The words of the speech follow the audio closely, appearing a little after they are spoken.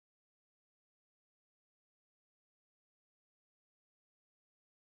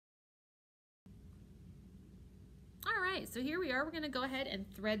right, so here we are. We're going to go ahead and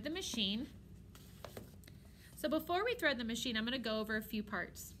thread the machine. So before we thread the machine, I'm going to go over a few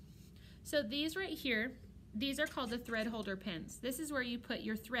parts. So these right here, these are called the thread holder pins. This is where you put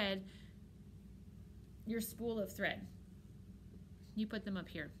your thread, your spool of thread. You put them up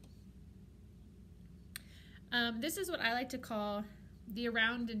here. This is what I like to call the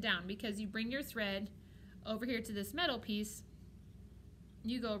around and down, because you bring your thread over here to this metal piece,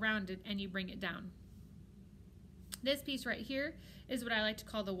 you go around it and you bring it down. This piece right here is what I like to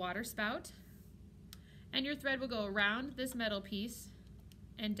call the water spout, and your thread will go around this metal piece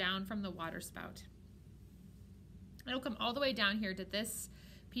and down from the water spout. It'll come all the way down here to this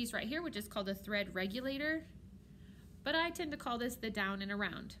piece right here, which is called the thread regulator, but I tend to call this the down and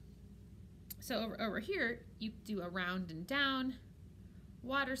around. So over here, you do around and down,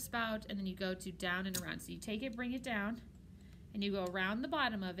 water spout, and then you go to down and around. So you take it, bring it down, and you go around the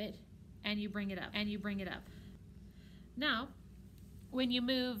bottom of it, and you bring it up, and you bring it up. Now, when you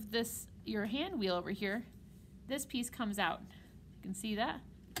move this, your hand wheel over here, this piece comes out. You can see that,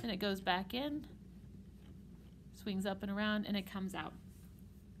 and it goes back in, swings up and around, and it comes out.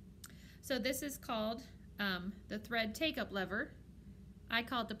 So this is called the thread take-up lever. I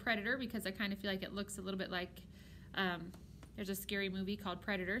call it the Predator because I kind of feel like it looks a little bit like, there's a scary movie called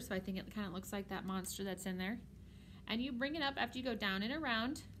Predator, so I think it kind of looks like that monster that's in there. And you bring it up after you go down and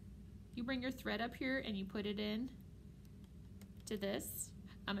around. You bring your thread up here and you put it in to this.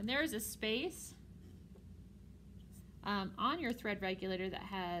 And there is a space on your thread regulator that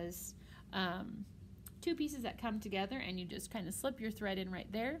has two pieces that come together, and you just kind of slip your thread in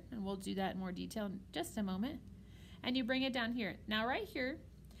right there, and we'll do that in more detail in just a moment. And you bring it down here. Now right here,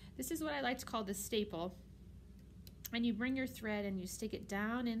 this is what I like to call the staple. And you bring your thread and you stick it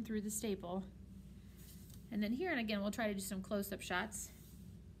down in through the staple. And then here, and again, we'll try to do some close-up shots,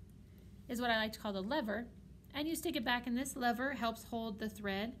 is what I like to call the lever. And you stick it back, and this lever helps hold the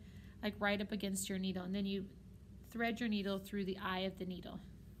thread like right up against your needle. And then you thread your needle through the eye of the needle,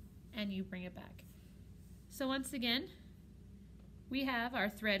 and you bring it back. So once again, we have our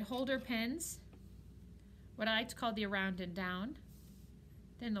thread holder pins, what I like to call the around and down,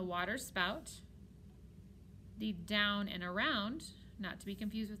 then the water spout, the down and around, not to be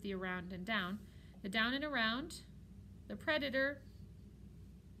confused with the around and down, the down and around, the Predator,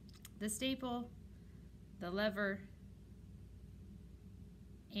 the staple, the lever,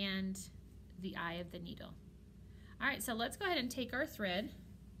 and the eye of the needle. All right, so let's go ahead and take our thread,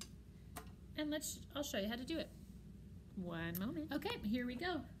 and I'll show you how to do it. One moment. Okay, here we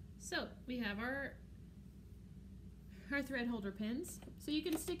go. So we have our thread holder pins. So you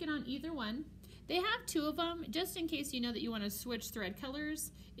can stick it on either one. They have two of them, just in case you know that you want to switch thread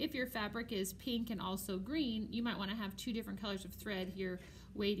colors. If your fabric is pink and also green, you might want to have two different colors of thread here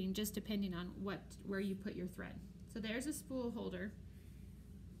waiting, just depending on where you put your thread. So there's a spool holder,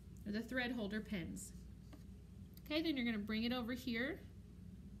 or the thread holder pins. Okay, then you're going to bring it over here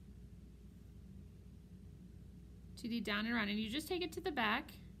to the down and around, and you just take it to the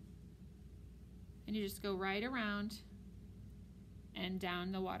back, and you just go right around and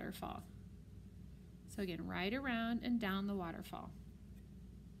down the waterfall. So again, right around and down the waterfall.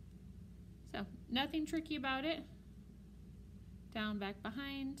 So nothing tricky about it. Down, back,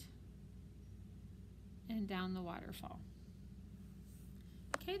 behind, and down the waterfall.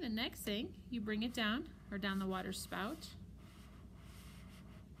 Okay, the next thing, you bring it down, or down the water spout.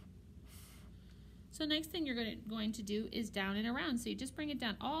 So next thing you're going to do is down and around. So you just bring it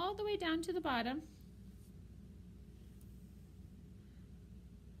down all the way down to the bottom,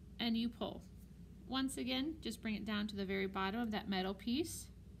 and you pull. Once again, just bring it down to the very bottom of that metal piece,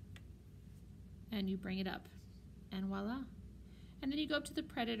 and you bring it up, and voila. And then you go up to the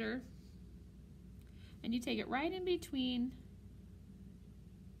Predator, and you take it right in between,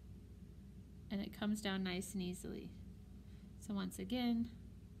 and it comes down nice and easily. So once again,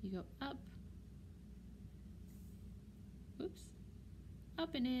 you go up, oops,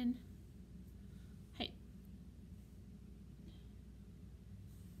 up and in, hey,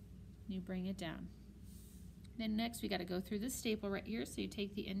 you bring it down. Then next we got to go through the staple right here. So you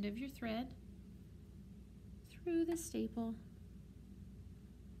take the end of your thread through the staple,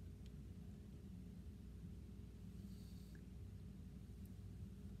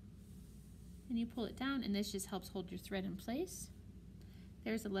 and you pull it down, and this just helps hold your thread in place.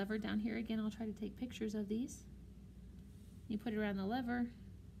 There's a lever down here. Again, I'll try to take pictures of these. You put it around the lever,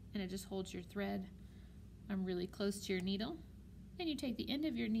 and it just holds your thread really close to your needle. Then you take the end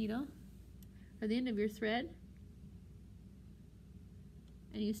of your needle, or the end of your thread,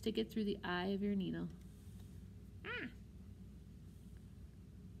 and you stick it through the eye of your needle.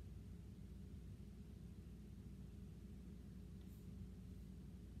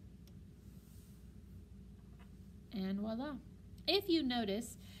 voila. If you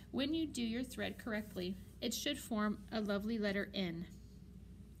notice, when you do your thread correctly, it should form a lovely letter N.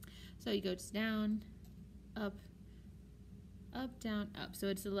 So you go down, up, up, down, up. So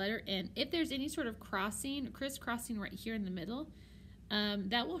it's the letter N. If there's any sort of crossing, crisscrossing right here in the middle,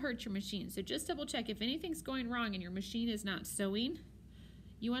 that will hurt your machine. So just double check if anything's going wrong and your machine is not sewing.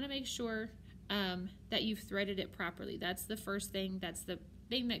 You want to make sure that you've threaded it properly. That's the first thing. That's the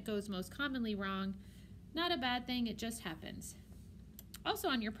thing that goes most commonly wrong. Not a bad thing, it just happens. Also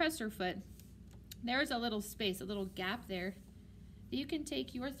on your presser foot, there's a little space, a little gap there. You can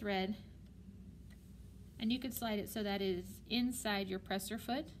take your thread and you can slide it so that it is inside your presser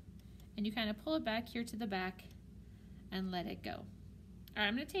foot, and you kind of pull it back here to the back and let it go. All right,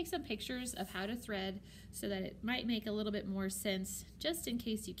 I'm going to take some pictures of how to thread so that it might make a little bit more sense, just in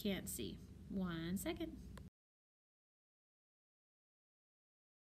case you can't see. 1 second.